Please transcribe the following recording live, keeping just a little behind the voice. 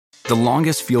The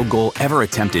longest field goal ever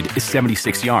attempted is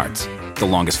 76 yards. The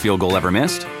longest field goal ever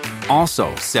missed?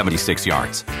 Also 76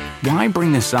 yards. Why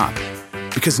bring this up?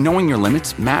 Because knowing your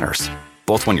limits matters,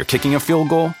 both when you're kicking a field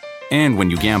goal and when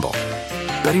you gamble.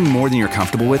 Betting more than you're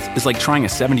comfortable with is like trying a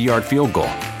 70-yard field goal.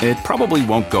 It probably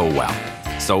won't go well.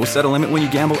 So set a limit when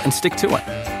you gamble and stick to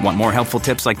it. Want more helpful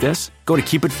tips like this? Go to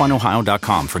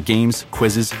keepitfunohio.com for games,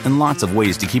 quizzes, and lots of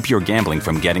ways to keep your gambling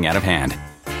from getting out of hand.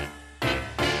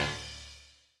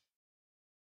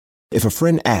 If a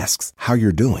friend asks how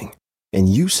you're doing, and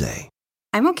you say,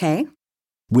 I'm okay.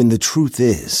 When the truth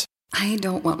is, I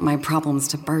don't want my problems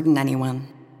to burden anyone.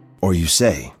 Or you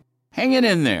say, hang it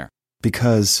in there.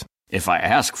 Because if I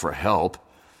ask for help,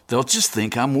 they'll just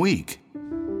think I'm weak.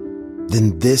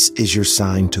 Then this is your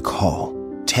sign to call,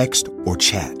 text, or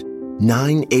chat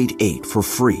 988 for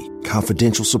free,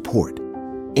 confidential support.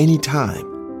 Anytime.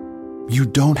 You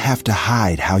don't have to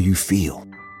hide how you feel.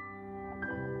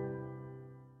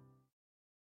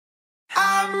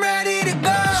 I'm ready to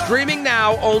go. Streaming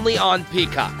now only on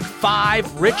Peacock.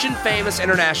 5 rich and famous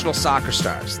international soccer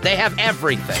stars. They have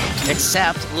everything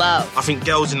except love. I think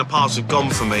girls in the past have gone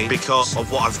for me because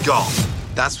of what I've got.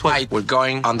 That's why we're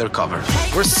going undercover.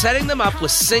 We're setting them up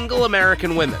with single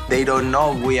American women. They don't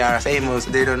know we are famous.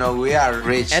 They don't know we are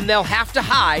rich. And they'll have to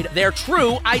hide their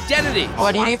true identity.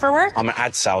 What do you do for work? I'm an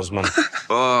ad salesman.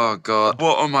 Oh, God.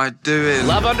 What am I doing?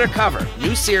 Love Undercover.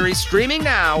 New series streaming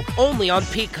now only on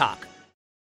Peacock.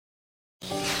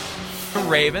 The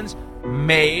Ravens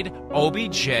made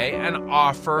OBJ an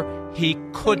offer he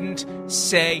couldn't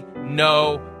say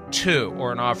no to,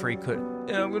 or an offer he could.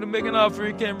 I'm going to make an offer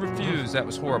he can't refuse. That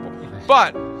was horrible.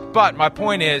 But my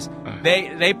point is,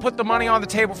 they put the money on the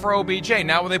table for OBJ.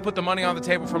 Now will they put the money on the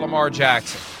table for Lamar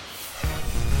Jackson?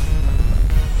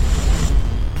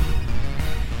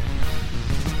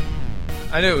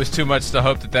 I knew it was too much to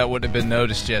hope that wouldn't have been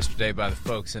noticed yesterday by the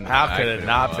folks in the How could it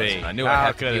not be? I knew I'd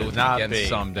have to deal with it again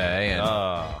someday.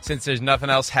 And since there's nothing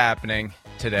else happening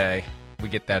today, we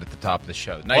get that at the top of the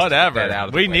show. Nice Whatever. To get that out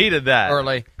of the we way needed that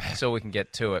early so we can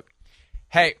get to it.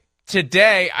 Hey,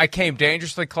 today I came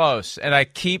dangerously close, and I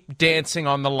keep dancing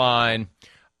on the line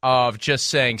of just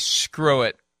saying screw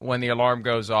it when the alarm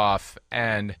goes off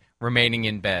and remaining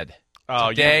in bed.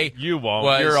 Oh, today you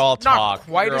won't. You're all talk. Not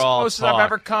quite You're as close as I've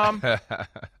ever come,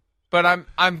 but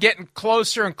I'm getting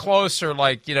closer and closer.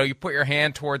 Like, you put your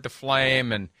hand toward the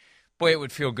flame, and boy, it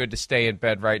would feel good to stay in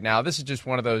bed right now. This is just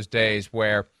one of those days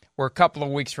where we're a couple of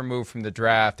weeks removed from the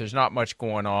draft. There's not much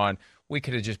going on. We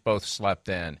could have just both slept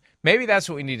in. Maybe that's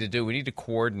what we need to do. We need to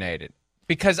coordinate it.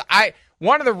 Because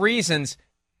one of the reasons,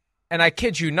 and I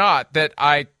kid you not, that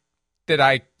I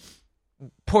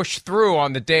push through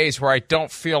on the days where I don't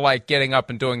feel like getting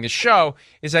up and doing the show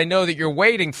is I know that you're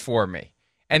waiting for me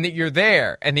and that you're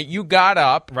there and that you got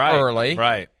up early.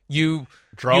 Right. You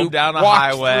drove down a walked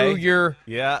highway.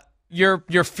 Through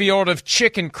your field of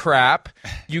chicken crap.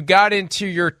 You got into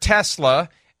your Tesla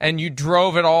and you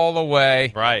drove it all the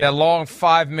way. Right. That long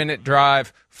 5-minute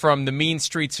drive from the mean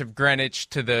streets of Greenwich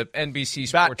to the NBC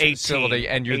Sports facility,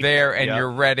 and you're there and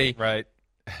you're ready. Right.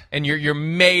 And you're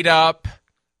made up.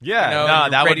 Yeah,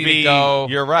 that would be.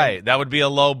 You're right. That would be a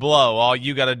low blow. All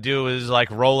you got to do is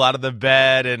roll out of the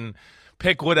bed and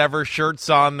pick whatever shirt's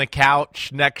on the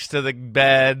couch next to the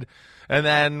bed, and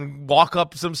then walk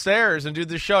up some stairs and do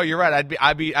the show. You're right.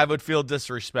 I would feel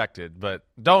disrespected, but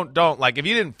don't if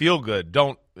you didn't feel good,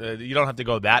 you don't have to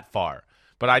go that far.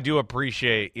 But I do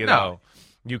appreciate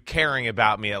you caring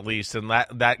about me at least, and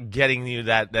that getting you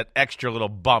that extra little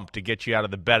bump to get you out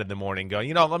of the bed in the morning.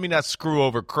 Going, let me not screw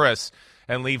over Chris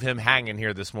and leave him hanging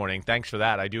here this morning. Thanks for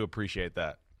that. I do appreciate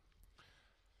that.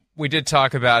 We did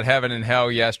talk about heaven and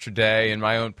hell yesterday and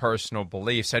my own personal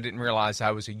beliefs. I didn't realize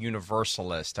I was a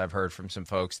universalist. I've heard from some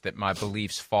folks that my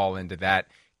beliefs fall into that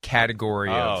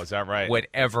category of is that right?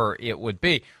 Whatever it would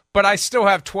be. But I still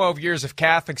have 12 years of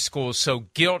Catholic school, so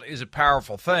guilt is a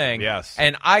powerful thing. Yes.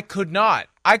 And I could not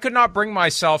bring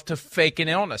myself to fake an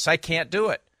illness. I can't do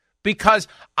it. Because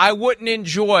I wouldn't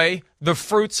enjoy the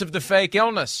fruits of the fake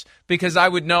illness, because I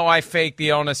would know I faked the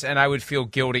illness and I would feel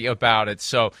guilty about it.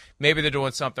 So maybe they're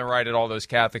doing something right at all those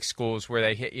Catholic schools where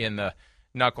they hit you in the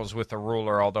knuckles with a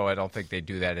ruler, although I don't think they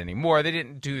do that anymore. They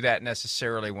didn't do that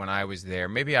necessarily when I was there.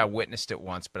 Maybe I witnessed it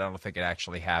once, but I don't think it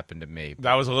actually happened to me.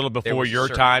 That was a little before your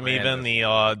time, even the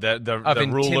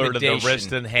ruler to the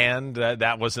wrist and hand.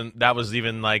 That was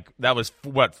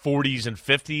what 40s and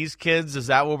 50s kids. Is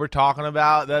that what we're talking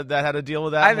about? That had to deal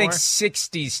with that. I think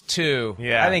 60s too.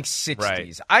 Yeah, I think 60s.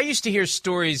 Right. I used to hear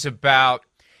stories about,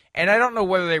 and I don't know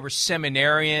whether they were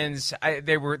seminarians.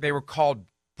 They were called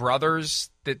brothers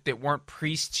that weren't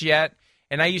priests yet,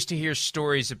 And I used to hear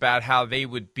stories about how they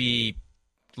would be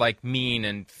like mean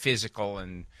and physical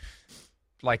and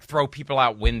like throw people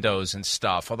out windows and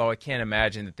stuff. Although I can't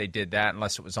imagine that they did that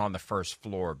unless it was on the first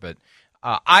floor. But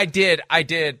I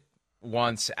did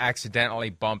once accidentally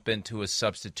bump into a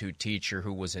substitute teacher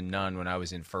who was a nun when I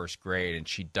was in first grade, and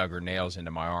she dug her nails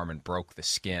into my arm and broke the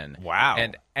skin. Wow.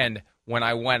 And when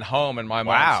I went home and my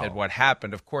mom said what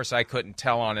happened, of course I couldn't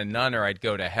tell on a nun or I'd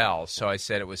go to hell. So I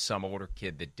said it was some older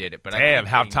kid that did it. But damn,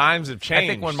 how times have changed. I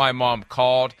think when my mom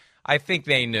called, I think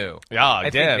they knew. Yeah,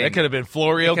 damn. It could have been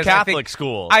Florio Catholic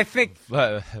School. I think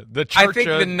the church. I think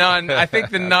the nun. I think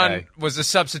the nun was a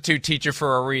substitute teacher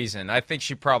for a reason. I think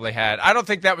she probably had. I don't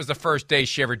think that was the first day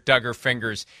she ever dug her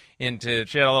fingers into.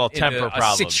 She had a little temper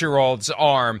problem. 6-year-old's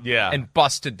arm, and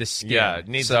busted the skin. Yeah,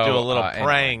 needs to do a little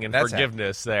praying anyway, and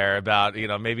forgiveness there about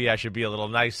maybe I should be a little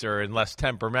nicer and less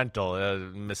temperamental,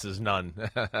 Mrs. Nunn.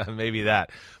 Maybe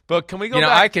that. But can we go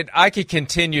back? I could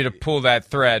continue to pull that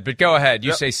thread, but go ahead.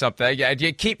 You say something.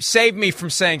 You save me from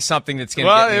saying something that's going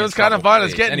to get me it was kind of fun.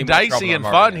 It's getting dicey and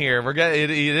fun here. It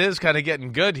is kind of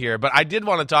getting good here. But I did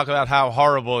want to talk about how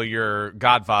horrible your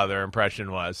Godfather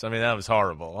impression was. I mean, that was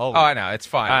horrible. Oh, I know. It's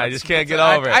fine. I just can't get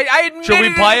over it. I admitted should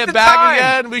we play it back time.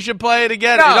 Again? We should play it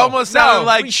again. No, it almost sounded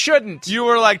like we shouldn't. You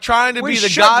were like trying to be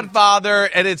the Godfather,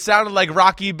 and it sounded like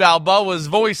Rocky Balboa's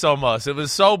voice almost. It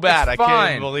was so bad. I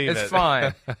can't even believe it. It's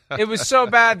fine. It was so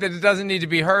bad that it doesn't need to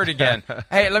be heard again.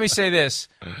 Hey, let me say this.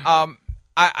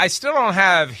 I still don't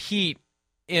have heat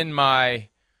in my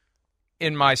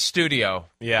studio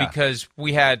because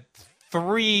we had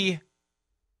 3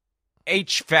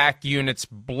 HVAC units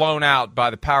blown out by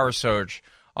the power surge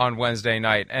on Wednesday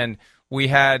night, and we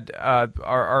had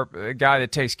our guy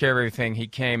that takes care of everything. He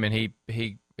came and he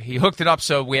hooked it up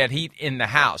so we had heat in the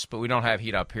house, but we don't have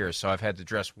heat up here, so I've had to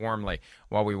dress warmly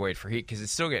while we wait for heat because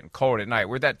it's still getting cold at night.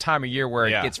 We're that time of year where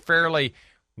it gets fairly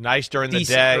nice during the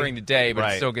day,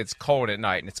 but it still gets cold at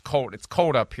night, and it's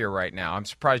cold up here right now. I'm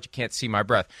surprised you can't see my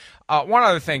breath. One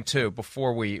other thing, too,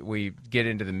 before we get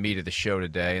into the meat of the show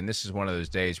today, and this is one of those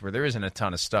days where there isn't a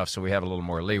ton of stuff, so we have a little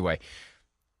more leeway.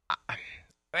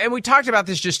 And we talked about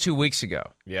this just 2 weeks ago.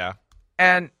 Yeah.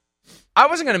 And I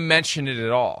wasn't going to mention it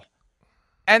at all.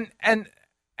 And then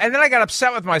I got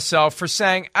upset with myself for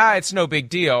saying, it's no big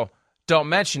deal. Don't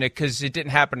mention it because it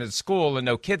didn't happen at school and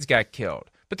no kids got killed.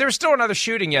 But there was still another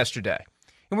shooting yesterday.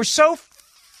 And we're so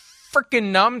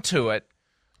freaking numb to it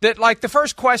that, like, the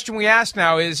first question we ask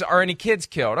now is, are any kids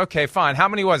killed? Okay, fine. How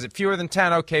many was it? Fewer than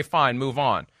 10? Okay, fine. Move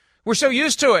on. We're so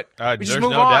used to it. We just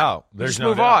move on. Doubt. There's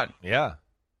no doubt. On. Yeah.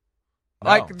 No.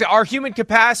 Like, our human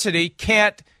capacity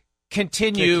can't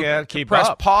continue to press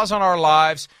pause on our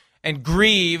lives and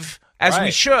grieve as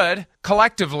we should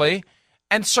collectively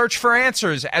and search for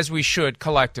answers as we should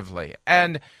collectively.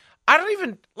 And I don't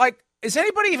even, is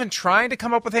anybody even trying to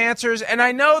come up with answers? And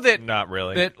I know that not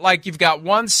really. That you've got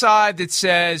one side that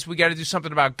says we got to do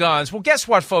something about guns. Well, guess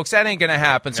what, folks? That ain't going to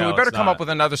happen. So we better come up with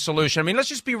another solution. I mean, let's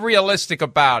just be realistic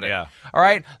about it. Yeah. All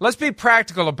right? Let's be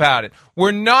practical about it.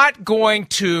 We're not going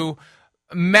to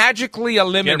magically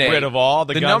eliminate get rid of all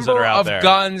the guns number that are out of there.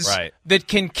 Guns right. that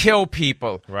can kill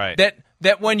people. Right.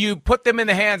 That when you put them in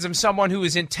the hands of someone who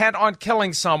is intent on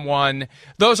killing someone,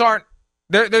 those aren't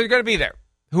they're going to be there.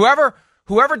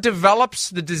 Whoever develops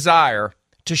the desire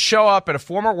to show up at a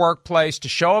former workplace, to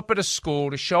show up at a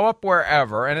school, to show up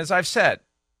wherever, and as I've said,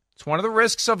 it's one of the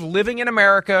risks of living in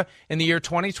America in the year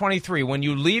 2023. When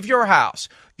you leave your house,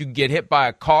 you can get hit by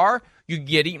a car, you can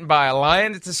get eaten by a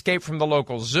lion that's escaped from the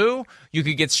local zoo, you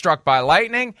could get struck by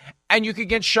lightning, and you could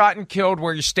get shot and killed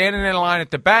where you're standing in line at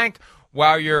the bank,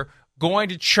 while you're going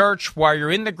to church, while you're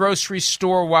in the grocery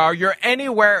store, while you're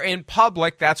anywhere in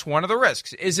public. That's one of the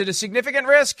risks. Is it a significant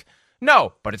risk?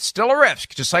 No, but it's still a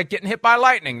risk, just like getting hit by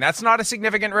lightning. That's not a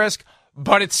significant risk,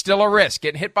 but it's still a risk.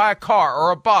 Getting hit by a car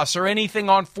or a bus or anything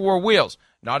on 4 wheels,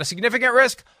 not a significant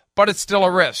risk, but it's still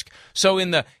a risk. So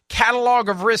in the catalog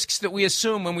of risks that we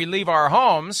assume when we leave our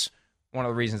homes, one of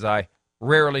the reasons I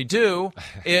rarely do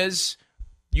is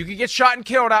you could get shot and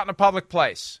killed out in a public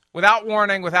place without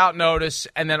warning, without notice,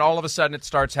 and then all of a sudden it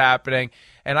starts happening.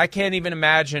 And I can't even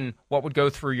imagine what would go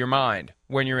through your mind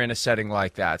when you're in a setting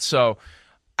like that. So,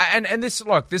 and this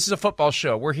is a football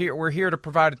show. We're here to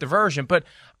provide a diversion, but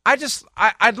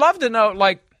I'd love to know,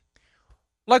 like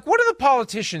what do the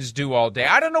politicians do all day?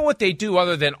 I don't know what they do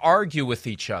other than argue with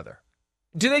each other.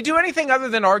 Do they do anything other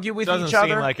than argue with each other? Doesn't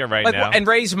seem like it right now. And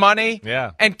raise money?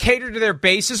 Yeah. And cater to their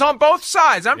bases on both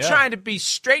sides. I'm trying to be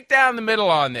straight down the middle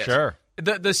on this. Sure.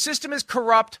 The system is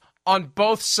corrupt on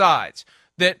both sides.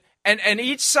 And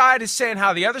each side is saying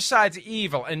how the other side's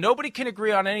evil, and nobody can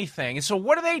agree on anything. And so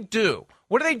what do?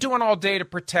 What are they doing all day to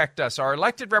protect us? Our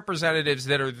elected representatives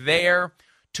that are there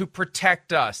to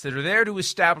protect us, that are there to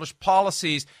establish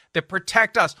policies that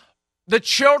protect us. The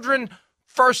children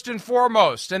first and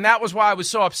foremost. And that was why I was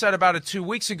so upset about it 2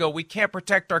 weeks ago. We can't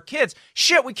protect our kids.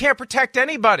 Shit, we can't protect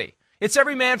anybody. It's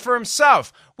every man for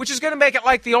himself, which is going to make it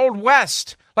like the Old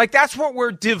West. Like, that's what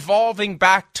we're devolving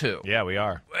back to. Yeah, we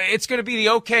are. It's going to be the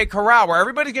OK Corral, where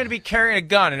everybody's going to be carrying a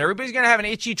gun, and everybody's going to have an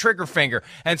itchy trigger finger,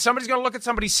 and somebody's going to look at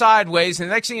somebody sideways, and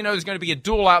the next thing you know, there's going to be a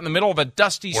duel out in the middle of a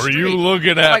dusty street. Were you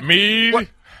looking at me?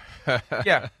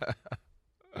 Yeah.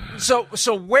 So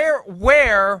where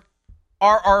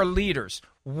are our leaders?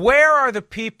 Where are the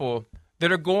people that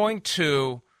are going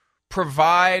to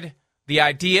provide the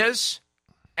ideas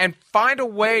and find a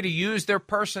way to use their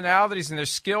personalities and their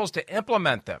skills to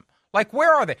implement them? Like,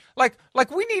 where are they? Like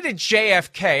we needed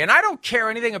JFK, and I don't care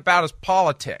anything about his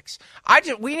politics.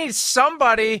 We need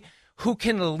somebody who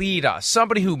can lead us,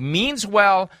 somebody who means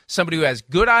well, somebody who has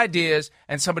good ideas,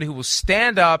 and somebody who will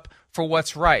stand up for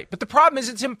what's right. But the problem is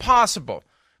it's impossible,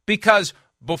 because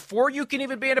before you can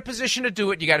even be in a position to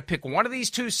do it, you got to pick one of these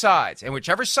two sides. And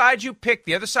whichever side you pick,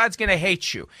 the other side's going to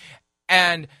hate you.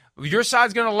 And your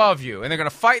side's going to love you. And they're going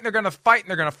to fight, and they're going to fight, and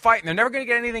they're going to fight, and they're never going to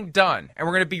get anything done. And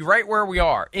we're going to be right where we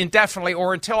are indefinitely,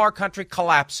 or until our country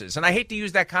collapses. And I hate to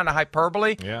use that kind of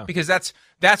hyperbole, because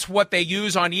that's what they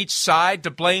use on each side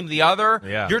to blame the other.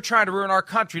 Yeah. You're trying to ruin our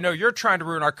country. No, you're trying to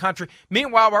ruin our country.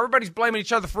 Meanwhile, while everybody's blaming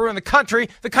each other for ruining the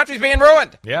country's being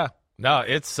ruined. Yeah. No,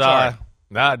 it's Sorry.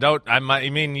 No, don't. I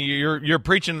mean, you're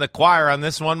preaching to the choir on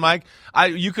this one, Mike.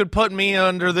 You could put me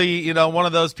under the, one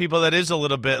of those people that is a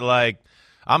little bit like,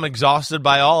 I'm exhausted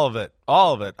by all of it.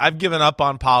 All of it. I've given up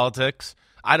on politics.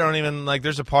 I don't even,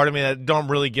 there's a part of me that don't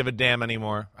really give a damn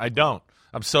anymore. I don't.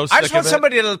 I'm so sick of it. I just want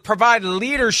somebody to provide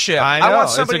leadership. I know. I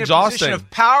want somebody It's in a exhausting. position of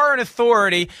power and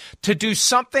authority to do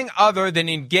something other than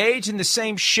engage in the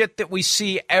same shit that we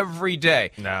see every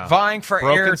day. No. Vying for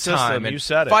Broken airtime system. You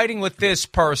said and it. fighting with this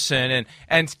person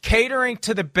and catering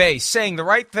to the base, saying the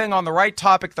right thing on the right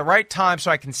topic, the right time,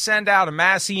 so I can send out a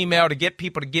mass email to get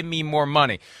people to give me more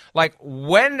money. Like,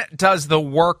 when does the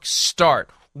work start?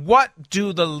 What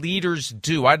do the leaders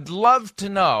do? I'd love to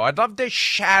know. I'd love to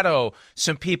shadow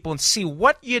some people and see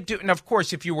what you do. And, of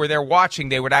course, if you were there watching,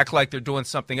 they would act like they're doing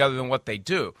something other than what they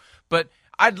do. But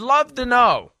I'd love to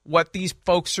know what these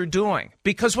folks are doing,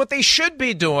 because what they should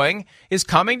be doing is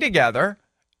coming together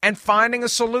and finding a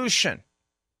solution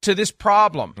to this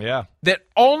problem that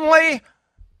only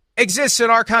exists in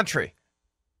our country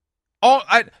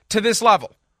to this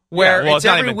level. Where it's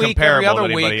not every even week, comparable every other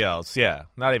to anybody week. else. Yeah,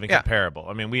 not even comparable.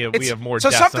 I mean, we have more so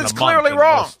deaths in a month. something's clearly than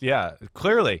wrong.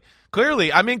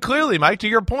 Clearly. I mean, clearly, Mike, to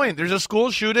your point, there's a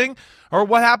school shooting, or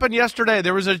what happened yesterday?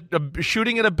 There was a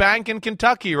shooting at a bank in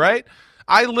Kentucky, right?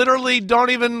 I literally don't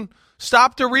even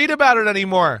stop to read about it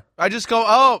anymore. I just go,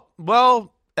 oh,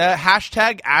 well,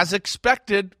 hashtag as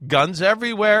expected, guns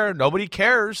everywhere, nobody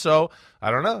cares, so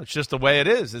I don't know. It's just the way it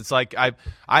is. It's like I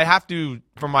have to,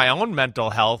 for my own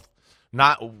mental health,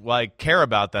 not care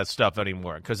about that stuff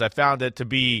anymore, because I found it to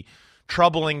be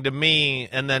troubling to me,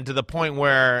 and then to the point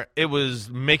where it was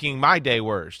making my day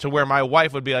worse, to where my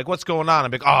wife would be like, what's going on?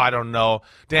 I'd be like, oh, I don't know.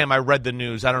 Damn, I read the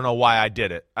news. I don't know why I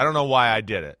did it.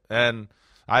 And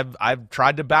I've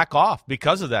tried to back off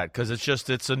because of that, because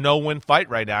it's a no-win fight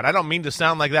right now. And I don't mean to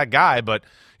sound like that guy, but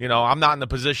I'm not in the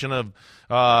position of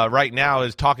right now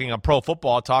is talking a pro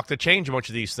football talk to change much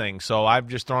of these things. So I've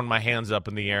just thrown my hands up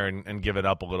in the air and give it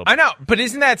up a little bit. I know, but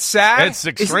isn't that sad? It's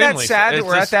extremely Isn't that sad that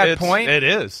we're at that point? It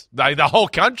is. The whole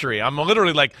country. I'm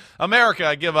literally like, America,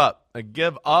 I give up. I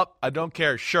give up. I don't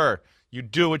care. Sure, you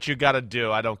do what you got to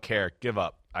do. I don't care. Give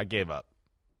up. I gave up.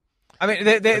 I mean,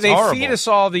 they feed us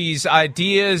all these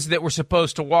ideas that we're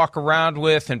supposed to walk around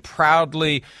with and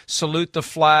proudly salute the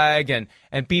flag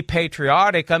and be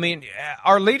patriotic. I mean,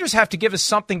 our leaders have to give us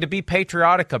something to be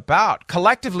patriotic about.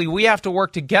 Collectively, we have to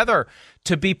work together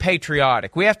to be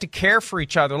patriotic. We have to care for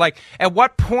each other. Like, at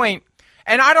what point,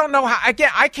 and I don't know how, again,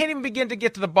 I can't even begin to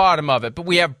get to the bottom of it, but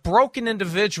we have broken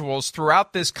individuals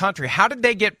throughout this country. How did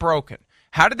they get broken?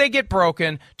 How did they get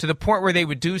broken to the point where they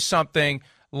would do something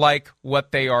like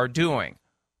what they are doing?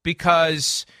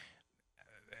 Because,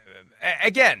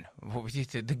 again,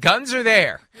 the guns are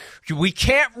there. We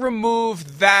can't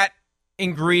remove that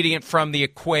ingredient from the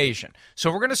equation. So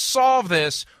if we're going to solve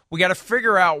this, we got to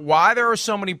figure out why there are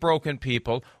so many broken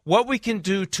people, what we can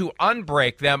do to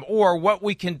unbreak them, or what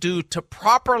we can do to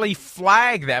properly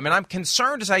flag them. And I'm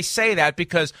concerned as I say that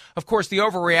because, of course, the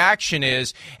overreaction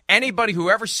is anybody who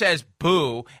ever says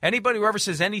boo, anybody who ever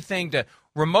says anything to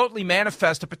remotely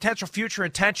manifest a potential future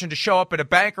intention to show up at a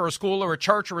bank or a school or a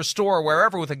church or a store or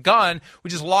wherever with a gun, we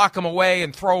just lock them away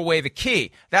and throw away the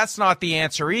key. That's not the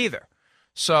answer either.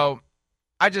 So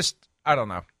I don't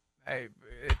know.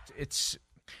 It's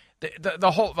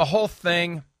the whole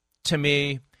thing to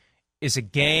me is a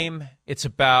game. It's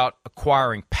about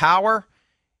acquiring power.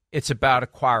 It's about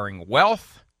acquiring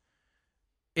wealth.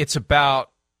 It's about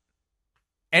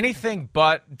anything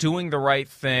but doing the right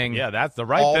thing. Yeah, that's the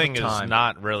right thing is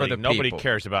not really. Nobody people.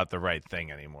 Cares about the right thing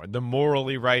anymore. The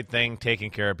morally right thing,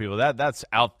 taking care of people, that's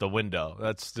out the window.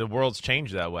 That's the world's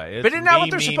changed that way. It's but isn't that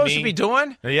what they're supposed to be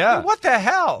doing? Yeah. I mean, what the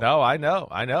hell? No, I know.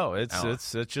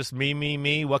 It's just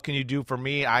me. What can you do for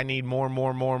me? I need more,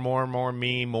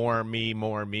 me.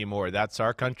 That's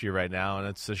our country right now, and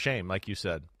it's a shame, like you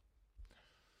said.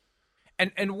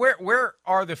 And where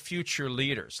are the future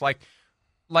leaders?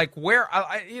 Like where,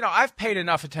 I've paid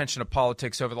enough attention to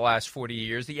politics over the last 40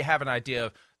 years that you have an idea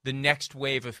of the next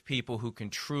wave of people who can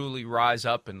truly rise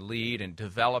up and lead and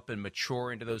develop and mature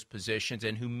into those positions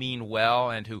and who mean well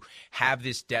and who have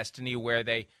this destiny where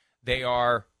they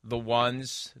are the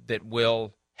ones that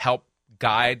will help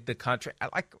guide the country.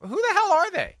 Like, who the hell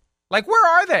are they? Like,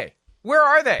 where are they? Where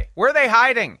are they? Where are they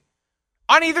hiding?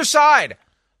 On either side.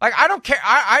 Like, I don't care.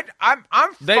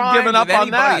 I'm They've fine given up with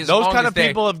on that. Those kind of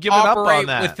people have given up on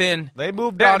that. They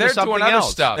moved on to something doing other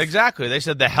else. Stuff. Exactly. They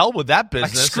said the hell with that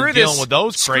business and dealing with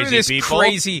those crazy people.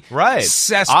 Crazy right.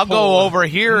 Cesspool I'll go over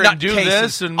here and do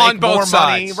this and make more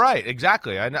money. Sides. Right.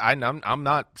 Exactly. I'm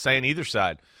not saying either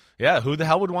side. Yeah. Who the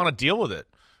hell would want to deal with it?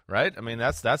 Right. I mean,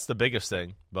 that's the biggest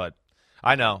thing. But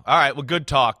I know. All right. Well, good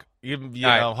talk. You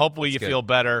know. Hopefully you feel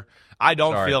better. I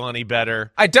don't feel any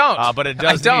better. I don't. But it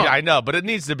does. I know, but it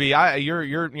needs to be.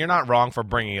 You're not wrong for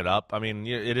bringing it up. I mean,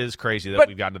 it is crazy that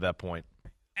we've gotten to that point.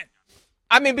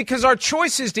 I mean, because our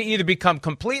choice is to either become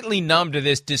completely numb to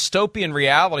this dystopian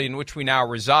reality in which we now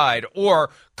reside, or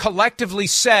collectively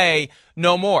say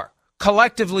no more.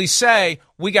 Collectively say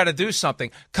we got to do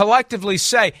something. Collectively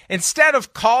say, instead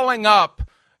of calling up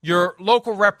your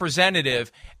local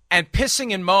representative and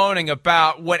pissing and moaning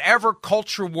about whatever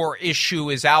culture war issue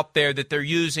is out there that they're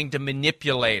using to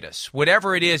manipulate us,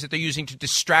 whatever it is that they're using to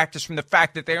distract us from the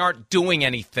fact that they aren't doing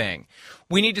anything.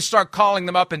 We need to start calling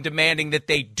them up and demanding that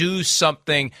they do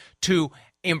something to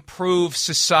improve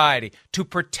society, to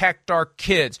protect our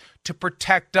kids, to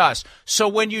protect us. So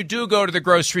when you do go to the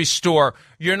grocery store,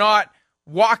 you're not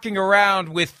walking around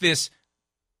with this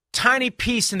tiny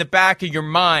piece in the back of your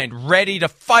mind ready to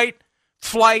fight,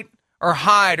 flight, or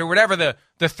hide, or whatever the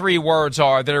three words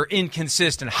are that are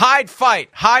inconsistent. Hide,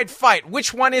 fight.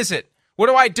 Which one is it? What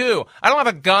do? I don't have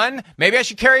a gun. Maybe I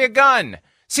should carry a gun.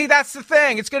 See, that's the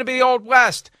thing. It's going to be the Old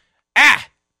West.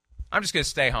 I'm just going to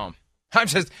stay home.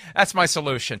 That's my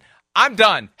solution. I'm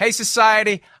done. Hey,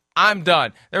 society, I'm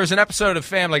done. There was an episode of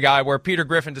Family Guy where Peter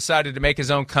Griffin decided to make his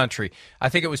own country. I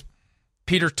think it was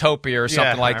Petertopia or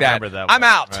something like that. I'm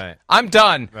out. Right. I'm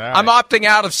done. Right. I'm opting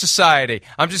out of society.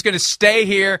 I'm just going to stay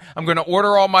here. I'm going to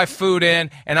order all my food in,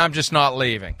 and I'm just not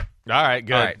leaving. All right,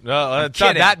 good. All right. Well, it's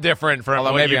not that different from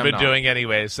what you've been doing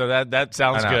anyway, so that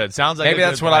sounds good. Sounds like maybe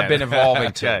that's what I've been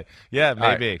evolving to. Okay. Yeah,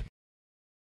 maybe. Right.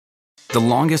 The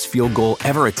longest field goal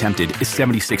ever attempted is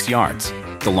 76 yards.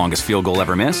 The longest field goal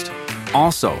ever missed?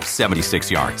 Also 76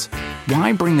 yards.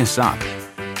 Why bring this up?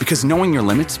 Because knowing your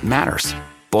limits matters,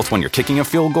 both when you're kicking a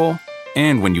field goal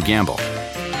and when you gamble.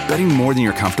 Betting more than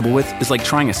you're comfortable with is like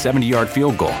trying a 70-yard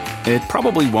field goal. It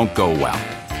probably won't go well.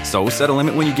 So set a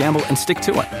limit when you gamble and stick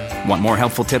to it. Want more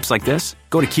helpful tips like this?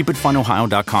 Go to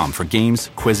keepitfunohio.com for games,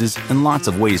 quizzes, and lots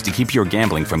of ways to keep your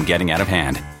gambling from getting out of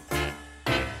hand.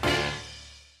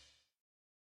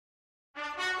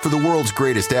 For the world's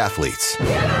greatest athletes,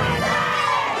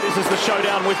 this is the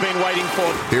showdown we've been waiting for.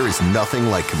 There is nothing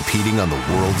like competing on the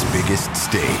world's biggest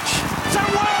stage. It's a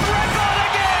world record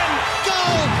again!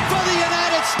 Gold for the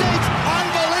United States!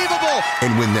 Unbelievable!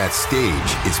 And when that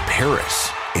stage is Paris,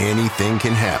 anything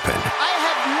can happen. I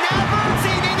have never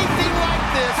seen anything like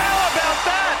this. How about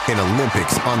that? An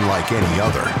Olympics unlike any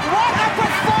other. What a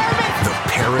performance! The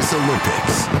Paris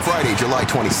Olympics. Friday, July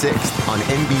 26th on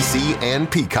NBC and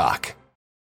Peacock.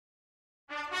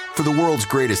 For the world's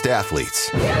greatest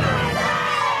athletes,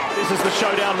 this is the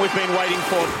showdown we've been waiting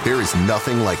for. There is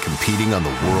nothing like competing on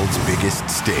the world's biggest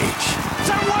stage. It's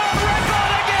a world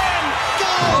record again!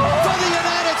 Gold for the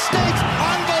United States!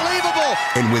 Unbelievable!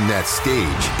 And when that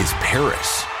stage is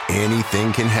Paris,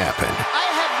 anything can happen.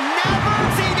 I have never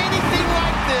seen anything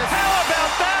like this. How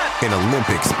about that? An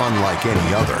Olympics unlike any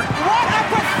other. What a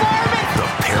performance! The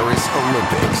Paris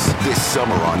Olympics, this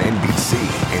summer on NBC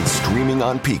and streaming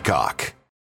on Peacock.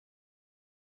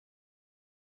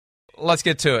 Let's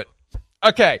get to it.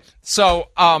 Okay, so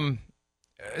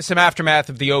some aftermath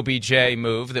of the OBJ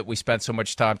move that we spent so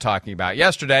much time talking about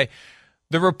yesterday.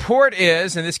 The report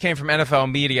is, and this came from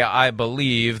NFL media, I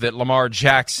believe, that Lamar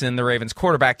Jackson, the Ravens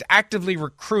quarterback, actively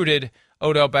recruited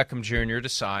Odell Beckham Jr. to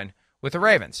sign with the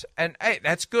Ravens. And, hey,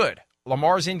 that's good.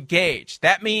 Lamar's engaged.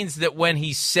 That means that when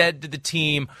he said to the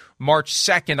team, March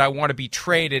 2nd, I want to be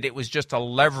traded, it was just a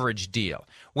leverage deal.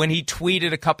 When he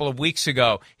tweeted a couple of weeks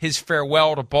ago his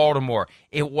farewell to Baltimore,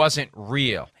 it wasn't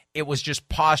real. It was just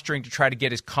posturing to try to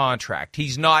get his contract.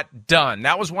 He's not done.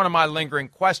 That was one of my lingering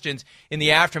questions in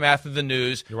the aftermath of the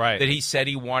news that he said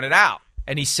he wanted out.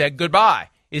 And he said goodbye.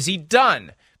 Is he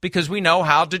done? Because we know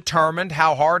how determined,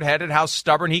 how hard-headed, how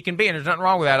stubborn he can be. And there's nothing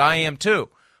wrong with that. I am too.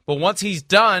 But once he's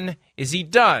done, is he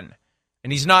done?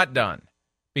 And he's not done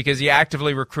because he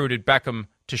actively recruited Beckham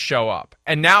to show up.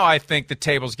 And now I think the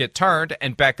tables get turned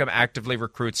and Beckham actively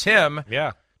recruits him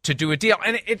to do a deal.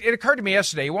 And it occurred to me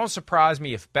yesterday, it won't surprise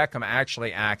me if Beckham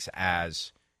actually acts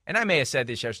as, and I may have said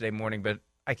this yesterday morning, but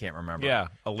I can't remember.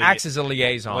 Acts as a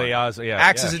liaison.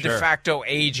 Acts as a de facto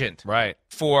agent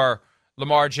for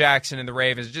Lamar Jackson and the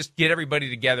Ravens. Just get everybody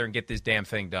together and get this damn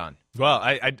thing done. Well,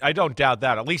 I don't doubt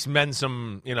that. At least mend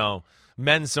some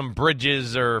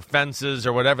bridges or fences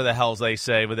or whatever the hell they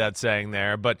say with that saying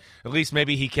there. But at least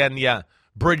maybe he can,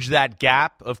 bridge that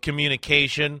gap of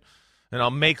communication and I'll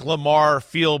make Lamar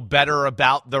feel better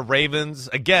about the Ravens.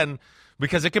 Again,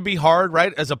 because it could be hard,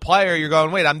 right? As a player, you're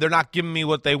going, wait, they're not giving me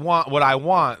what they want, what I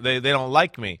want. They don't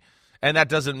like me. And that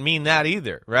doesn't mean that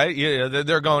either, right?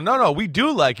 They're going, no, we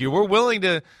do like you. We're willing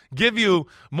to give you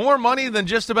more money than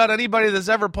just about anybody that's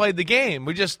ever played the game.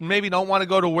 We just maybe don't want to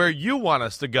go to where you want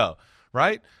us to go,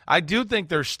 right? I do think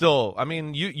there's still,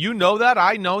 you know that.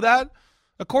 I know that.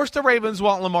 Of course the Ravens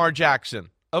want Lamar Jackson.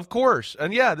 Of course.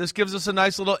 And, this gives us a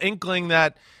nice little inkling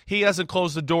that he hasn't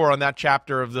closed the door on that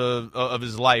chapter of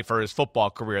his life or his football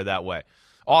career that way.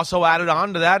 Also added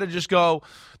on to that to just go,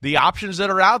 the options that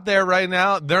are out there right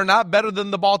now, they're not better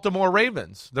than the Baltimore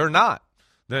Ravens. They're not.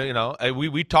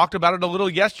 We talked about it a little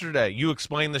yesterday. You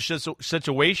explained the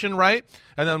situation, right?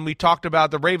 And then we talked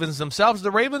about the Ravens themselves.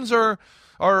 The Ravens are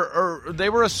they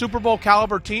were a Super Bowl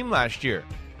caliber team last year.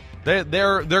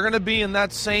 They're going to be in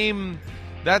that same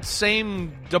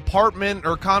department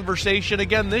or conversation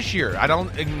again this year. I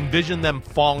don't envision them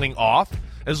falling off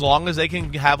as long as they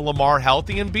can have Lamar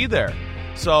healthy and be there.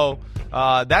 So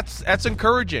that's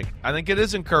encouraging. I think it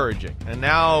is encouraging. And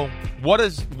now what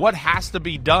has to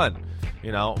be done?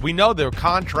 We know their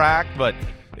contract, but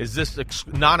is this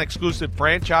non-exclusive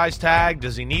franchise tag?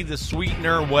 Does he need the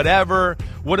sweetener? Whatever.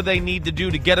 What do they need to do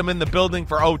to get him in the building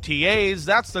for OTAs?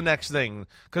 That's the next thing,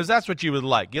 because that's what you would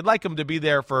like. You'd like him to be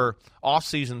there for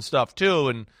off-season stuff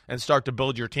too and start to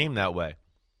build your team that way.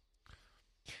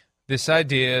 This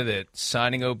idea that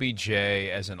signing OBJ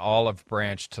as an olive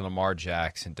branch to Lamar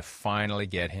Jackson to finally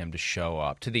get him to show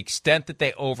up, to the extent that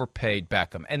they overpaid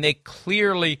Beckham, and they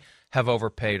clearly have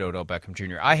overpaid Odell Beckham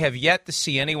Jr. I have yet to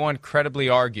see anyone credibly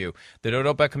argue that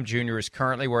Odell Beckham Jr. is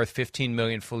currently worth $15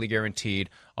 million fully guaranteed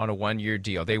on a one-year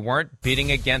deal. They weren't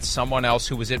bidding against someone else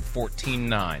who was at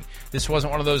 $14.9. This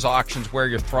wasn't one of those auctions where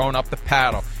you're throwing up the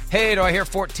paddle. Hey, do I hear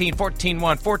 14,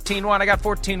 14-1, 14-1, I got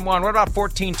 14-1. What about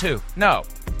 14-2? No.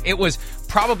 It was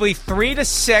probably 3 to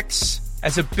 6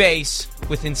 as a base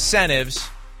with incentives.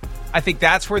 I think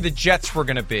that's where the Jets were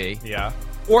going to be. Yeah.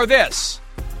 Or this.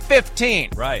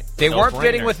 15. Right. They weren't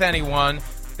bidding with anyone.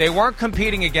 They weren't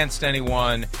competing against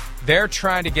anyone. They're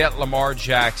trying to get Lamar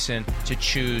Jackson to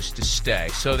choose to stay.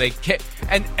 So they can't.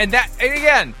 And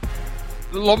again,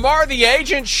 Lamar the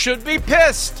agent should be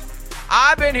pissed.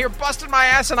 I've been here busting my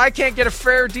ass and I can't get a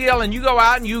fair deal, and you go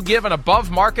out and you give an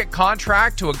above-market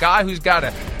contract to a guy who's got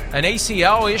an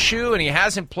ACL issue and he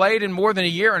hasn't played in more than a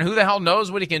year, and who the hell knows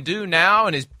what he can do now,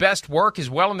 and his best work is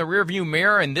well in the rearview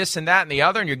mirror and this and that and the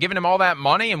other, and you're giving him all that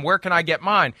money, and where can I get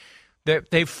mine?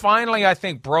 They've finally, I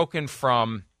think, broken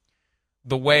from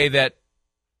the way that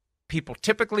people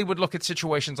typically would look at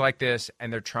situations like this,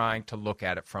 and they're trying to look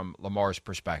at it from Lamar's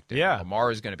perspective. Yeah.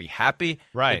 Lamar is going to be happy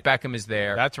that Beckham is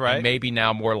there. That's right. And maybe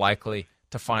now more likely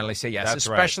to finally say yes, That's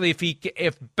especially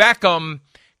if Beckham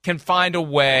can find a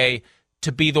way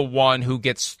to be the one who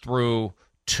gets through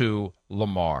to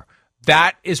Lamar.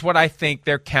 That is what I think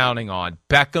they're counting on,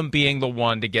 Beckham being the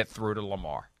one to get through to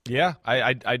Lamar. Yeah,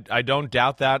 I don't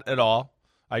doubt that at all.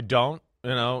 I don't.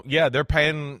 they're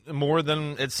paying more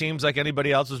than it seems like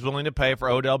anybody else is willing to pay for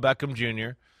Odell Beckham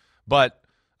Jr., but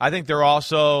I think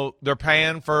they're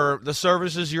paying for the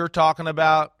services you're talking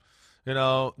about.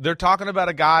 They're talking about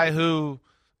a guy who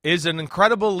is an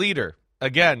incredible leader.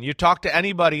 Again, you talk to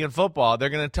anybody in football, they're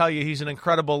going to tell you he's an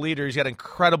incredible leader. He's got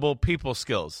incredible people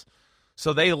skills.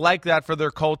 So they like that for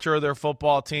their culture, their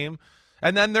football team.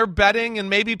 And then they're betting and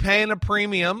maybe paying a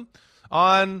premium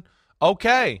on,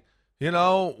 okay,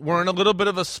 we're in a little bit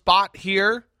of a spot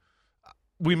here.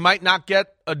 We might not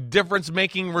get a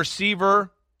difference-making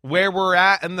receiver where we're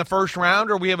at in the first round,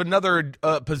 or we have another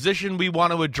position we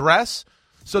want to address.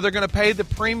 So they're going to pay the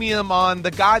premium on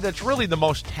the guy that's really the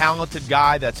most talented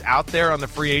guy that's out there on the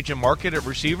free agent market at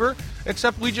receiver,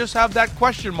 except we just have that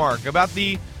question mark about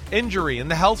the injury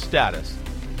and the health status.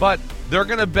 But they're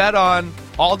going to bet on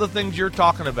all the things you're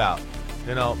talking about,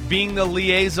 being the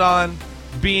liaison,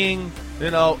 being,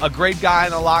 a great guy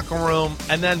in the locker room,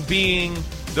 and then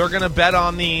they're going to bet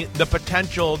on the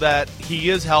potential that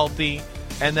he is healthy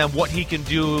and then what he can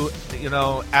do,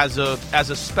 as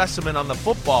a specimen on the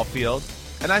football field.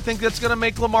 And I think that's going to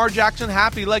make Lamar Jackson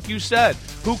happy, like you said.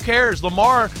 Who cares?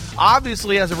 Lamar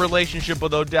obviously has a relationship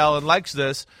with Odell and likes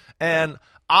this. And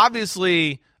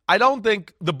obviously, I don't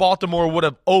think the Baltimore would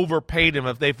have overpaid him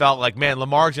if they felt like, man,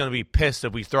 Lamar's going to be pissed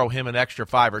if we throw him an extra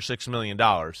 $5 or $6 million.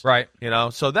 Right.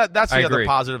 So that's the other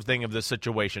positive thing of this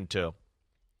situation, too.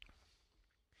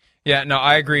 Yeah, no,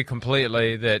 I agree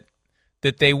completely that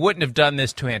they wouldn't have done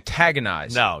this to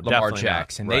antagonize Lamar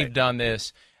Jackson. Right. They've done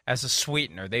this as a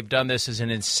sweetener. They've done this as an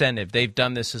incentive. They've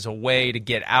done this as a way to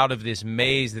get out of this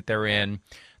maze that they're in,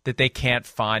 that they can't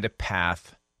find a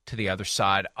path to the other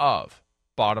side of,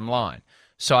 bottom line.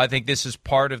 So I think this is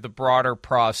part of the broader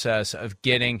process of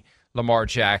getting Lamar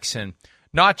Jackson,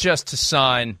 not just to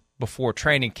sign before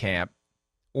training camp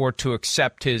or to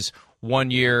accept his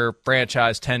one-year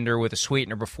franchise tender with a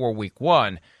sweetener before week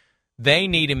one. They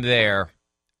need him there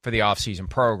for the offseason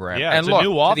program. Yeah, and it's look, a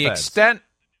new offense.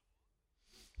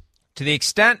 To the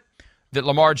extent that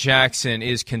Lamar Jackson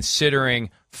is considering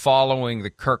following the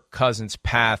Kirk Cousins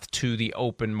path to the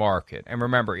open market. And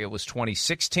remember, it was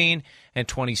 2016 and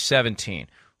 2017.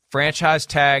 Franchise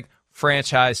tag,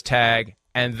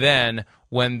 and then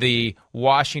when the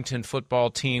Washington football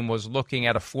team was looking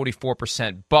at a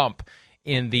 44% bump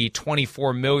in the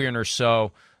 $24 million or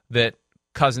so that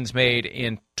Cousins made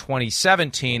in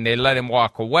 2017, they let him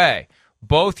walk away.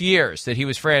 Both years that he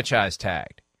was franchise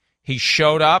tagged, he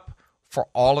showed up for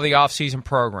all of the offseason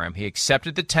program. He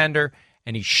accepted the tender,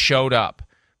 and he showed up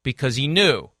because he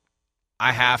knew,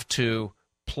 I have to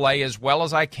play as well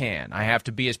as I can. I have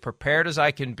to be as prepared as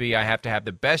I can be. I have to have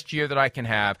the best year that I can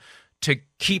have to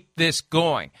keep this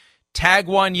going. Tag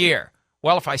 1 year.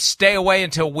 Well, if I stay away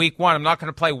until week one, I'm not going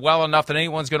to play well enough that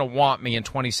anyone's going to want me in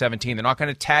 2017. They're not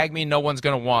going to tag me. No one's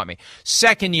going to want me.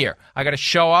 Second year, I got to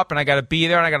show up and I got to be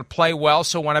there and I got to play well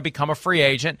so when I become a free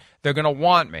agent, they're going to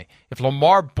want me. If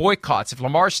Lamar boycotts, if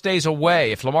Lamar stays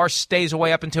away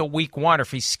up until week one, or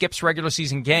if he skips regular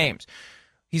season games,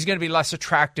 he's going to be less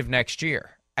attractive next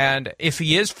year. And if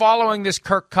he is following this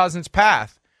Kirk Cousins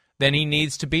path, then he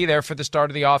needs to be there for the start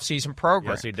of the offseason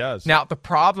program. Yes, he does. Now, the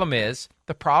problem is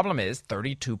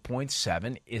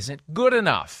 32.7 isn't good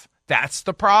enough. That's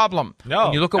the problem. No,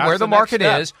 when you look at where the market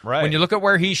is, right. When you look at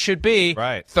where he should be,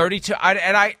 right. 32.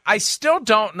 I still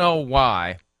don't know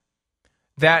why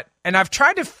that, and I've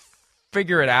tried to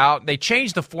figure it out. They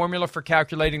changed the formula for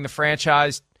calculating the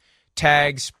franchise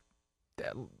tags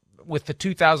with the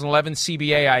 2011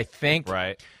 CBA, I think.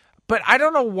 Right. But I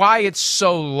don't know why it's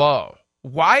so low.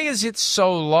 Why is it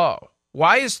so low?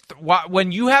 Why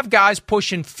when you have guys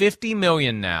pushing $50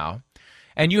 million now,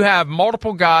 and you have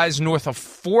multiple guys north of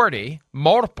 40,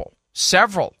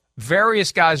 several,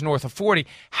 various guys north of 40,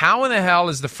 how in the hell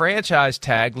is the franchise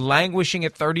tag languishing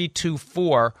at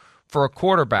 32.4 for a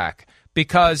quarterback?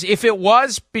 Because if it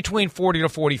was between 40 to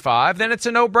 45, then it's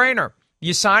a no-brainer.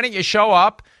 You sign it, you show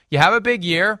up, you have a big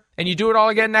year, and you do it all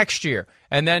again next year.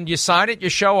 And then you sign it, you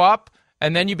show up,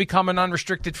 and then you become an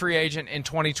unrestricted free agent in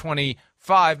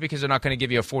 2025 because they're not going to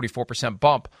give you a 44%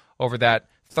 bump over that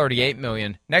 $38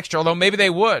 million next year. Although maybe they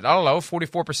would. I don't know.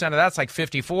 44% of that's like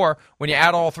 54. When you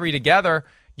add all three together,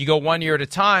 you go 1 year at a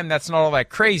time. That's not all that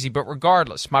crazy. But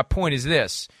regardless, my point is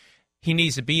this. He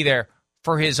needs to be there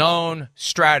for his own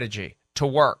strategy to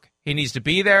work. He needs to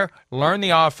be there, learn the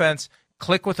offense,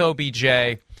 click with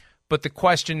OBJ. But the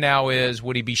question now is,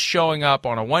 would he be showing up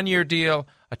on a 1 year deal,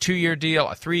 a 2 year deal,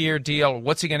 a 3 year deal?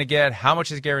 What's he going to get? How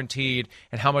much is guaranteed?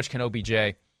 And how much can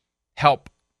OBJ help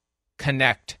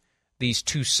connect these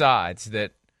two sides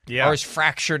that or as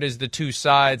fractured as the two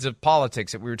sides of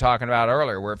politics that we were talking about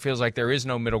earlier, where it feels like there is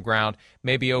no middle ground.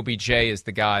 Maybe OBJ is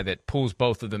the guy that pulls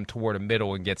both of them toward a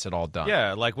middle and gets it all done.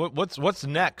 Yeah, like what's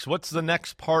next? What's the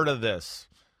next part of this?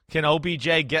 Can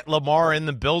OBJ get Lamar in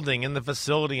the building, in the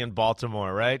facility in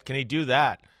Baltimore, right? Can he do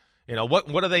that?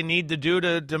 What do they need to do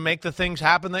to make the things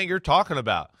happen that you're talking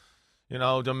about?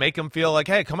 To make him feel like,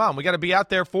 hey, come on, we got to be out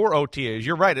there for OTAs.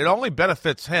 You're right. It only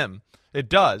benefits him. It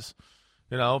does.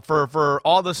 For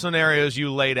all the scenarios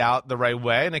you laid out the right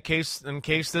way, and in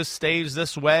case this stays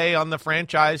this way on the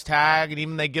franchise tag, and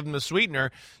even they give him the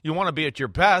sweetener, you want to be at your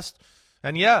best.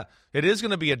 And yeah, it is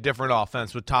going to be a different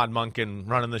offense with Todd Monken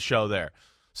running the show there.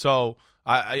 So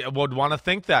I would want to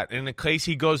think that in case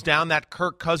he goes down that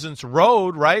Kirk Cousins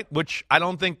road, right, which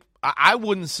I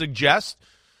wouldn't suggest.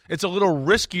 It's a little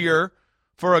riskier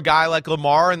for a guy like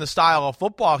Lamar and the style of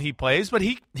football he plays, but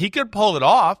he could pull it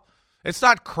off. It's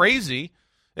not crazy.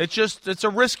 It's a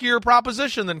riskier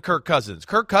proposition than Kirk Cousins.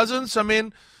 Kirk Cousins,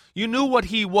 you knew what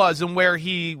he was and where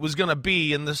he was going to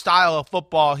be in the style of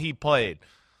football he played.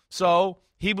 So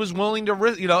he was willing to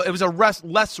risk, it was a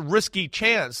less risky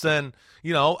chance than,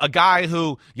 a guy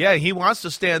who, he wants to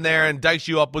stand there and dice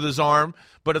you up with his arm.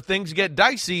 But if things get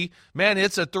dicey, man,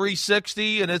 it's a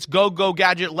 360 and it's go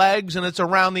gadget legs and it's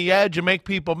around the edge and make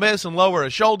people miss and lower a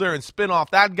shoulder and spin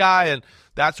off that guy. And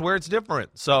that's where it's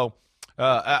different. So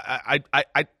I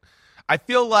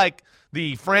feel like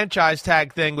the franchise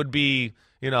tag thing would be,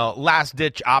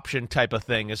 last-ditch option type of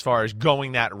thing as far as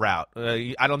going that route.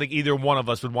 I don't think either one of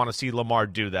us would want to see Lamar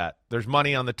do that. There's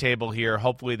money on the table here.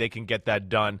 Hopefully they can get that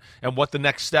done. And what the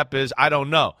next step is, I don't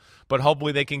know. But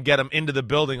hopefully they can get him into the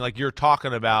building like you're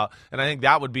talking about. And I think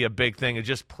that would be a big thing, is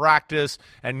just practice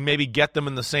and maybe get them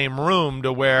in the same room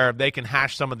to where they can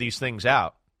hash some of these things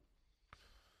out.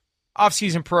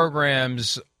 Off-season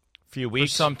programs few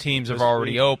weeks. For some teams have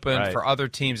already opened. Right. For other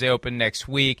teams, they open next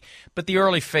week. But the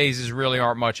early phases really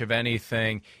aren't much of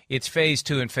anything. It's phase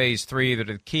 2 and phase 3 that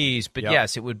are the keys. But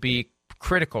yes, it would be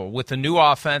critical with the new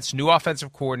offense, new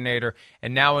offensive coordinator,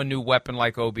 and now a new weapon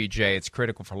like OBJ. It's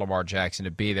critical for Lamar Jackson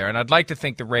to be there. And I'd like to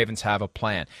think the Ravens have a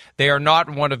plan. They are not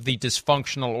one of the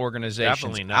dysfunctional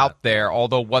organizations out there,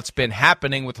 although what's been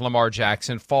happening with Lamar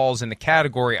Jackson falls in the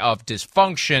category of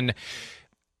dysfunction.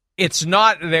 It's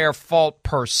not their fault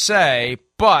per se,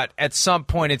 but at some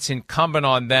point it's incumbent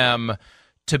on them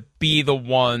to be the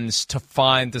ones to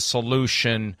find the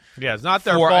solution. Yeah, it's not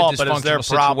their fault, but it's their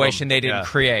situation they didn't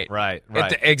create. Right.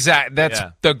 Exactly. That's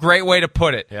the great way to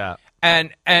put it. Yeah.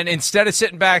 And instead of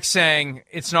sitting back saying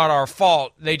it's not our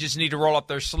fault, they just need to roll up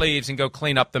their sleeves and go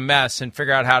clean up the mess and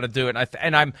figure out how to do it.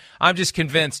 And I'm just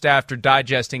convinced after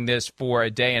digesting this for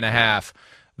a day and a half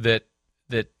that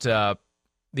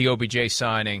the OBJ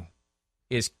signing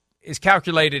is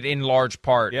calculated in large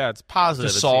part. Yeah, it's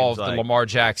positive to solve the Lamar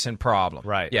Jackson problem.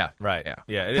 Right. Yeah. Right.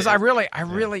 Yeah. Because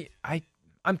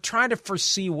I'm trying to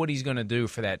foresee what he's going to do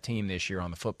for that team this year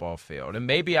on the football field, and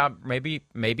maybe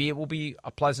it will be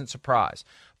a pleasant surprise.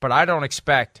 But I don't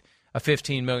expect a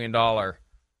 $15 million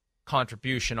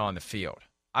contribution on the field.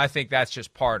 I think that's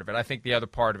just part of it. I think the other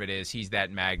part of it is he's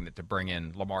that magnet to bring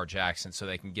in Lamar Jackson so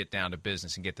they can get down to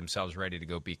business and get themselves ready to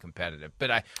go be competitive.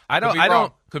 But I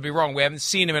could be wrong. We haven't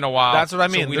seen him in a while. That's what I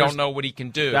mean. So we don't know what he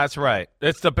can do. That's right.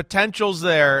 It's the potential's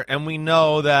there, and we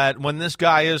know that when this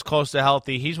guy is close to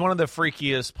healthy, he's one of the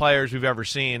freakiest players we've ever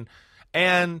seen.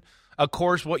 And of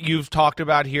course, what you've talked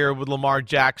about here with Lamar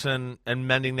Jackson and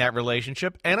mending that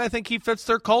relationship, and I think he fits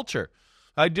their culture.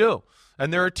 I do.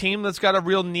 And they're a team that's got a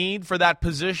real need for that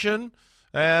position.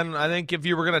 And I think if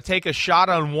you were going to take a shot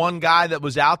on one guy that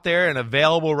was out there and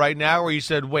available right now where you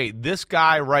said, wait, this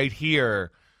guy right here,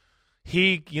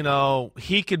 he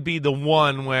could be the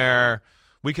one where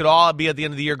we could all be at the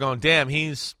end of the year going, damn,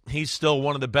 he's still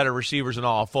one of the better receivers in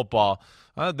all of football.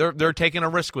 They're taking a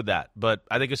risk with that. But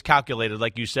I think it's calculated,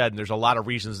 like you said, and there's a lot of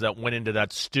reasons that went into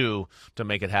that stew to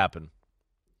make it happen.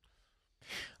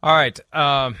 All right.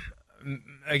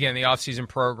 Again, the offseason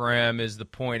program is the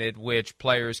point at which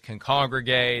players can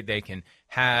congregate. They can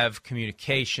have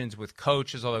communications with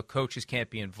coaches, although coaches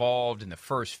can't be involved in the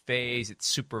first phase. It's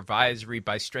supervisory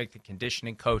by strength and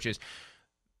conditioning coaches.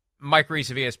 Mike Reese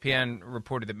of ESPN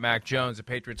reported that Mac Jones, the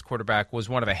Patriots quarterback, was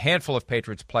one of a handful of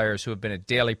Patriots players who have been a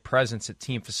daily presence at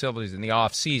team facilities in the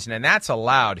offseason, and that's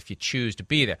allowed if you choose to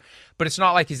be there. But it's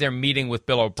not like he's there meeting with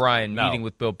Bill O'Brien, meeting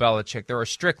with Bill Belichick. There are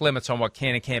strict limits on what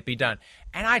can and can't be done.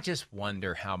 And I just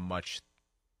wonder how much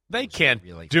they can't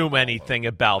really do anything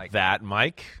about that,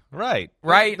 Mike. Right.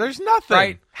 There's nothing.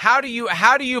 Right. How do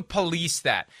you police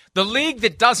that? The league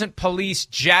that doesn't police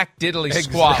jack diddly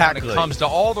squat when it comes to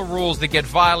all the rules that get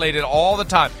violated all the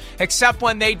time, except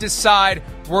when they decide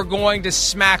we're going to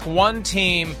smack one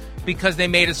team because they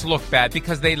made us look bad,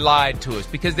 because they lied to us,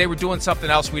 because they were doing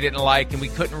something else we didn't like and we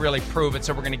couldn't really prove it,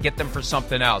 so we're going to get them for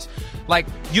something else. Like,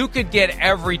 you could get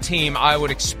every team, I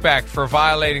would expect, for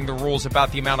violating the rules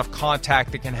about the amount of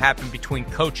contact that can happen between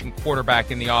coach and quarterback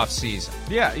in the offseason.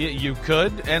 Yeah, you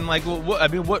could. And, like,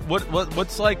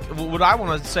 what's like, what I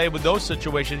want to say with those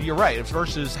situations, you're right,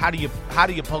 versus how do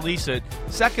you police it?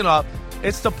 Second off,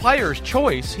 it's the player's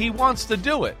choice. He wants to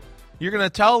do it. You're going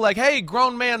to tell, like, hey,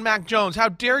 grown man Mac Jones, how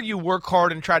dare you work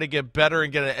hard and try to get better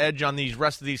and get an edge on these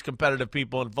rest of these competitive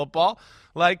people in football?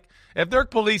 Like, if they're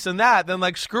policing that, then,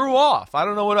 like, screw off. I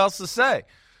don't know what else to say.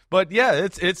 But, yeah,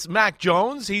 it's Mac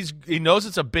Jones. He knows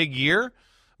it's a big year,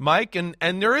 Mike, and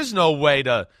there is no way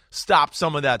to stop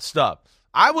some of that stuff.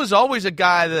 I was always a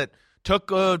guy that took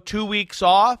 2 weeks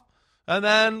off and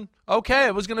then, okay,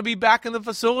 it was going to be back in the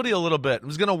facility a little bit. It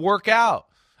was going to work out.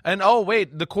 And, oh,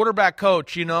 wait, the quarterback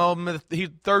coach,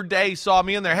 third day saw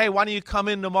me in there. Hey, why don't you come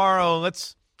in tomorrow and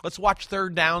let's watch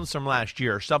third downs from last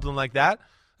year or something like that.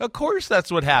 Of course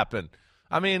that's what happened.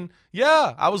 I mean,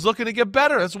 yeah, I was looking to get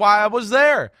better. That's why I was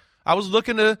there. I was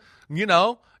looking to,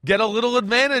 get a little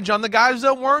advantage on the guys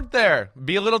that weren't there.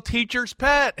 Be a little teacher's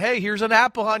pet. Hey, here's an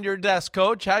apple on your desk,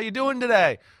 coach. How you doing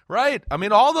today? Right? I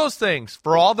mean, all those things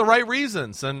for all the right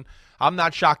reasons. And I'm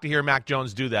not shocked to hear Mac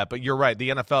Jones do that, but you're right. The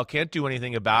NFL can't do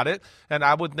anything about it, and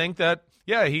I would think that,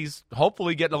 yeah, he's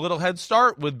hopefully getting a little head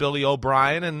start with Billy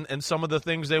O'Brien and some of the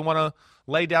things they want to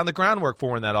lay down the groundwork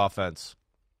for in that offense.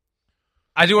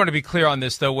 I do want to be clear on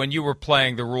this, though. When you were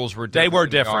playing, the rules were different. They were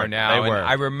different. They are now. They were. And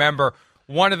I remember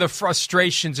one of the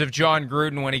frustrations of John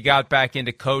Gruden when he got back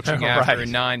into coaching after a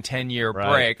 9-10-year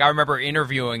break. I remember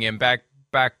interviewing him back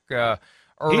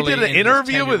early. He did an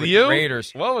interview with you?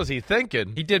 Raiders. What was he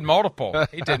thinking? He did multiple.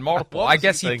 I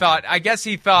guess he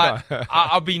thought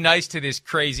I'll be nice to this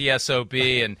crazy SOB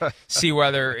and see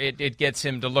whether it gets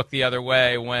him to look the other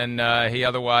way when he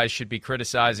otherwise should be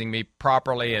criticizing me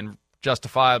properly and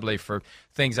justifiably for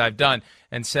things I've done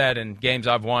and said and games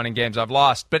I've won and games I've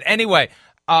lost. But anyway,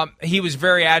 he was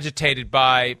very agitated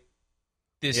by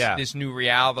this new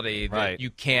reality that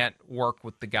you can't work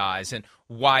with the guys. And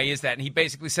why is that? And he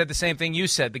basically said the same thing you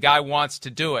said. The guy wants to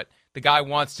do it. The guy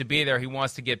wants to be there. He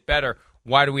wants to get better.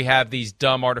 Why do we have these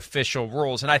dumb artificial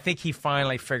rules? And I think he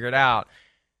finally figured out,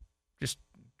 just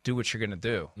do what you're going to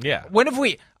do. Yeah. When have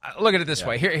we look at it this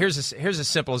way? Here's as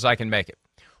simple as I can make it.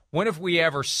 When have we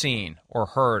ever seen or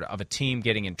heard of a team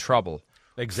getting in trouble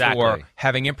for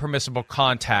having impermissible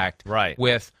contact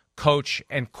with coach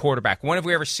and quarterback? When have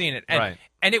we ever seen it?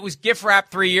 And it was gift wrap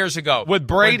 3 years ago with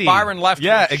Brady. When Byron Leftwich,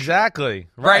 yeah, exactly,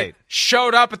 right.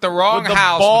 Showed up at the wrong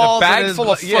house with a bag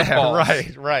full of footballs.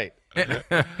 Yeah, right.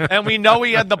 And we know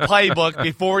he had the playbook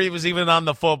before he was even on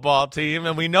the football team,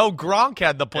 and we know Gronk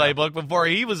had the playbook before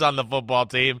he was on the football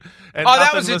team. And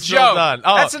that was a joke.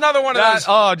 That's another one of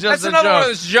those. That's another one of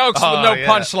those jokes with no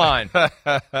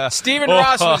punchline. Stephen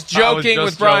Ross was joking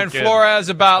with Brian Flores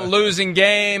about losing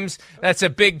games. That's a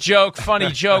big joke,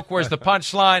 funny joke. Where's the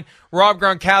punchline? Rob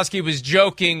Gronkowski was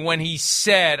joking when he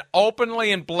said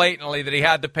openly and blatantly that he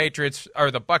had the Patriots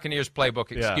or the Buccaneers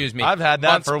playbook. Excuse me. I've had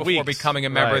that for before weeks. Becoming a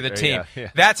member of the team.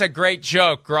 Yeah. That's a great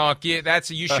joke, Gronk.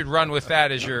 You should run with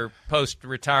that as your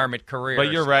post-retirement career.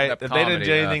 But you're right. If they didn't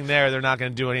do anything there, they're not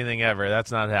going to do anything ever.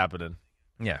 That's not happening.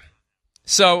 Yeah.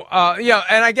 So,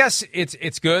 and I guess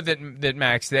it's good that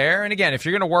Mac's there. And again, if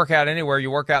you're going to work out anywhere,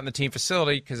 you work out in the team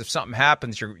facility because if something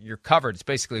happens, you're covered. It's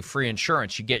basically free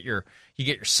insurance. You get your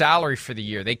salary for the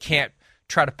year. They can't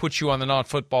try to put you on the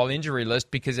non-football injury list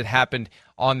because it happened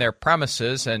on their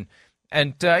premises. And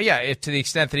if to the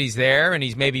extent that he's there and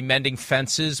he's maybe mending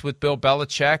fences with Bill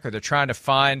Belichick or they're trying to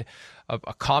find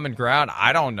a common ground,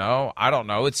 I don't know.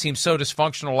 It seems so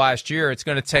dysfunctional last year. It's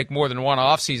going to take more than one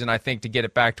offseason, I think, to get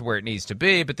it back to where it needs to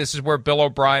be. But this is where Bill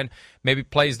O'Brien maybe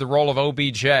plays the role of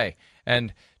OBJ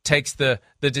and takes the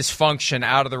dysfunction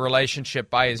out of the relationship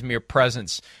by his mere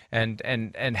presence and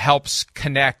helps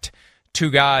connect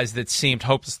two guys that seemed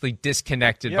hopelessly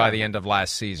disconnected by the end of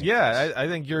last season. Yeah, I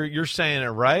think you're saying it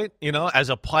right. As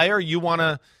a player, you want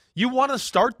to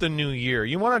start the new year.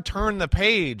 You want to turn the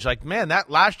page. Like, man, that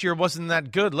last year wasn't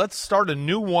that good. Let's start a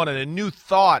new one and a new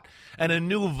thought and a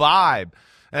new vibe.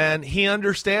 And he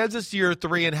understands it's year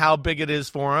 3 and how big it is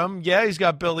for him. Yeah, he's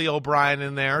got Billy O'Brien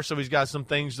in there, so he's got some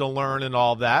things to learn and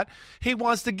all that. He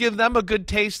wants to give them a good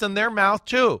taste in their mouth,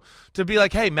 too, to be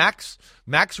like, hey, Mac's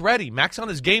ready. Mac's on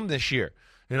his game this year.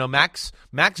 Mac's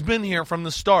been here from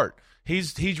the start.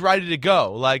 He's ready to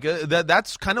go. Like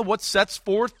that's kind of what sets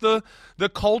forth the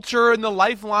culture and the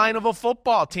lifeline of a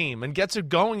football team and gets it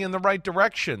going in the right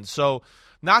direction. So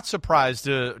not surprised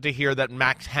to hear that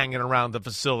Mac's hanging around the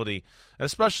facility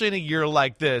especially in a year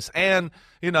like this. And,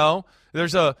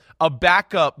 there's a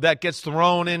backup that gets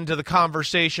thrown into the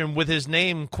conversation with his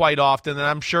name quite often, and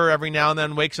I'm sure every now and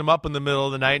then wakes him up in the middle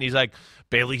of the night, and he's like,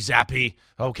 Bailey Zappi,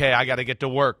 okay, I got to get to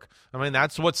work. I mean,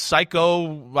 that's what starting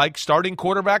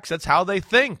quarterbacks, that's how they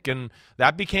think, and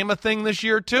that became a thing this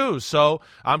year too. So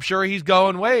I'm sure he's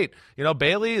going, wait,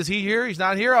 Bailey, is he here? He's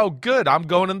not here? Oh, good, I'm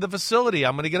going in the facility.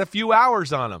 I'm going to get a few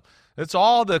hours on him. It's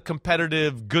all the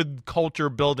competitive, good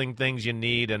culture-building things you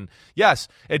need. And, yes,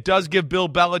 it does give Bill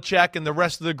Belichick and the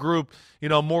rest of the group,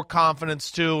 more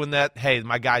confidence, too, in that, hey,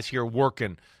 my guy's here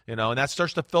working, and that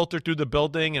starts to filter through the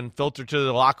building and filter to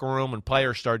the locker room, and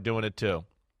players start doing it, too.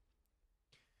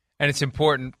 And it's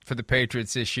important for the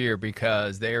Patriots this year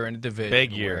because they are in a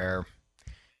division where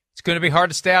it's going to be hard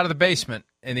to stay out of the basement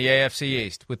in the AFC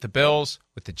East with the Bills,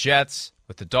 with the Jets,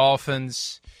 with the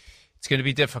Dolphins. It's going to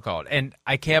be difficult, and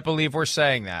I can't believe we're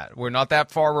saying that. We're not that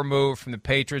far removed from the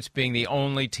Patriots being the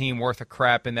only team worth a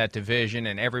crap in that division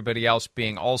and everybody else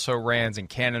being also Rans and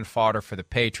cannon fodder for the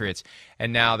Patriots,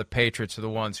 and now the Patriots are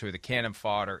the ones who are the cannon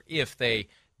fodder if they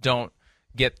don't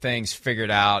get things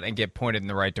figured out and get pointed in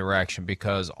the right direction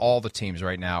because all the teams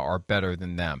right now are better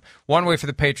than them. One way for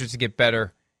the Patriots to get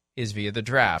better is via the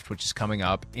draft, which is coming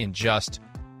up in just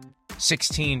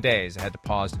 16 days. I had to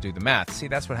pause to do the math. See,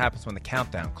 that's what happens when the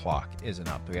countdown clock isn't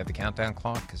up. Do we have the countdown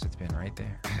clock? Because it's been right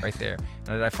there.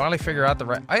 Now, did I finally figure out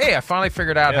I finally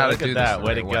figured out how to do this.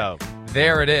 Way to go.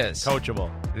 There it is.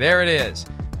 Coachable. There it is.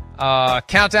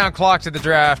 Countdown clock to the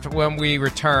draft. When we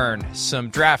return, some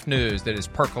draft news that is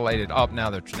percolated up. Now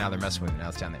they're messing with me. Now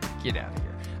it's down there. Get out of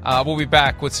here. We'll be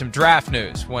back with some draft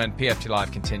news when PFT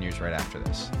Live continues right after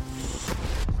this.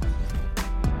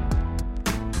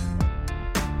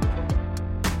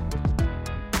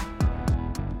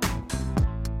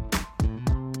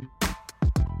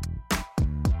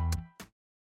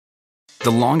 The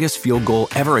longest field goal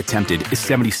ever attempted is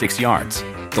 76 yards.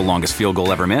 The longest field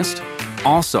goal ever missed?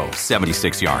 Also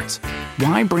 76 yards.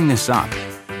 Why bring this up?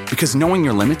 Because knowing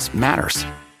your limits matters,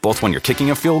 both when you're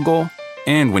kicking a field goal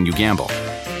and when you gamble.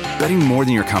 Betting more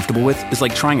than you're comfortable with is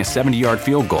like trying a 70-yard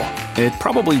field goal. It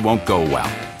probably won't go well.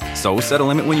 So set a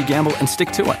limit when you gamble and stick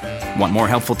to it. Want more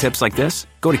helpful tips like this?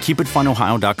 Go to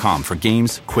keepitfunohio.com for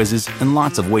games, quizzes, and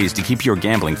lots of ways to keep your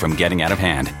gambling from getting out of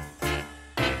hand.